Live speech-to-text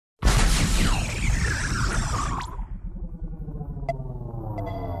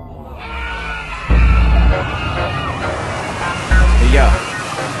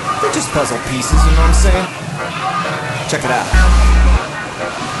just puzzle pieces, you know what I'm saying? Check it out.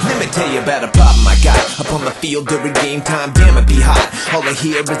 Let me tell you about a problem I got up on the field during game time. Damn, it be hot. All I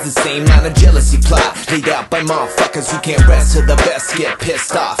hear is the same line of jealousy plot laid out by motherfuckers who can't rest till the best get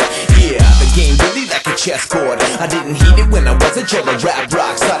pissed off. Yeah, the game really like a chessboard. I didn't heat it when I was a jello rap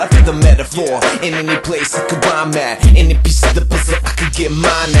rock. Start off with a metaphor. In any place I could rhyme at, any piece of the puzzle I could get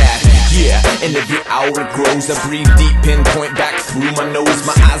mine at. Yeah, and every hour it grows, I breathe deep, pinpoint back through my nose.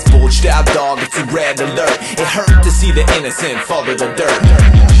 My eyes bulged out, dog, it's a red alert. It hurt to see the innocent fall to the dirt.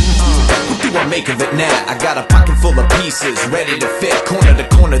 What do I make of it now? I got a pocket full of pieces ready to fit. Corner to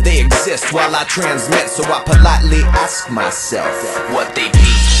corner they exist while I transmit. So I politely ask myself what they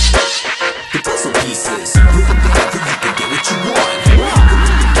be. The puzzle pieces, put them together, you can get what you want.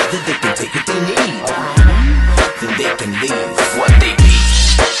 Put them together, they can take what they need. Then they can leave. What they be.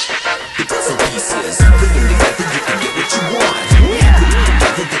 The puzzle pieces, put them together, you can get what you want.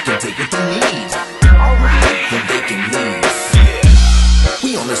 Put them together, they can take what they need. Then they can leave.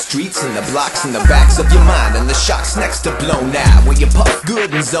 We on the streets and the blocks and the backs of your mind, and the shock's next to blown out. When you puff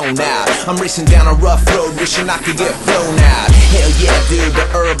good and zone out, I'm racing down a rough road wishing I could get flown out. Hell yeah dude, the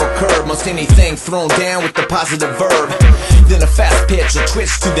herb will curb most anything thrown down with the positive verb. Then a fast pitch, a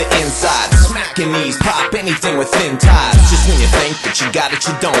twist to the inside, smacking knees, pop anything with thin ties. Just when you think that you got it,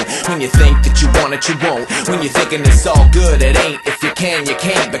 you don't. When you think that you want it, you won't. When you're thinking it's all good, it ain't. If you can, you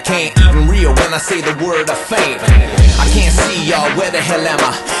can't, but can't even real when I say the word I faint. I can't see y'all, where the hell am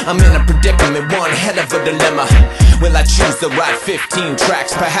I? I'm in a predicament, one hell of a dilemma. Will I choose the right 15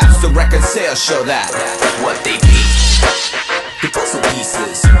 tracks? Perhaps the record sales show that. What they be. The puzzle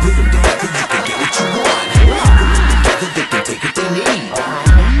pieces, put them together, you can get what you want. Put them together, they can take what they need.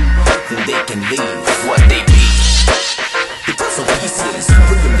 Then they can leave. What they be. The puzzle pieces,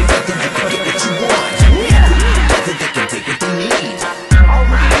 put them together, you can get what you want. Put them together, they can take what they need.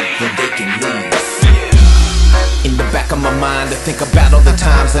 Then they can leave. In the back of my mind I think about all the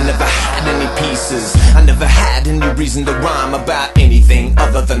times I never had any pieces. I never had any reason to rhyme about anything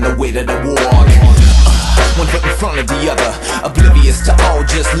other than the way that I walk. One foot in front of the other, oblivious to all,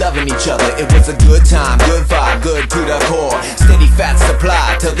 just loving each other. It was a good time, good vibe, good to the core. Steady fat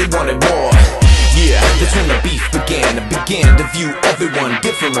supply till they wanted more. Yeah, that's when the beef began. I began to view everyone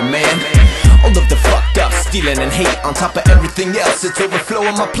different, man. All of the fucked up, stealing and hate, on top of everything else, it's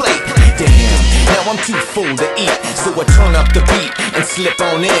overflowing my plate. Damn, now I'm too full to eat, so I turn up the beat and slip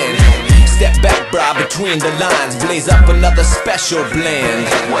on in. Step back, brah, between the lines, blaze up another special blend.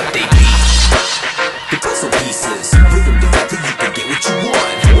 What they be. The puzzle pieces, put them together, you can get what you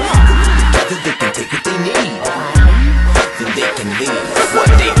want. Put them together, they can take what they need. Then they can leave. What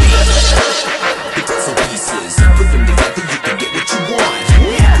they be.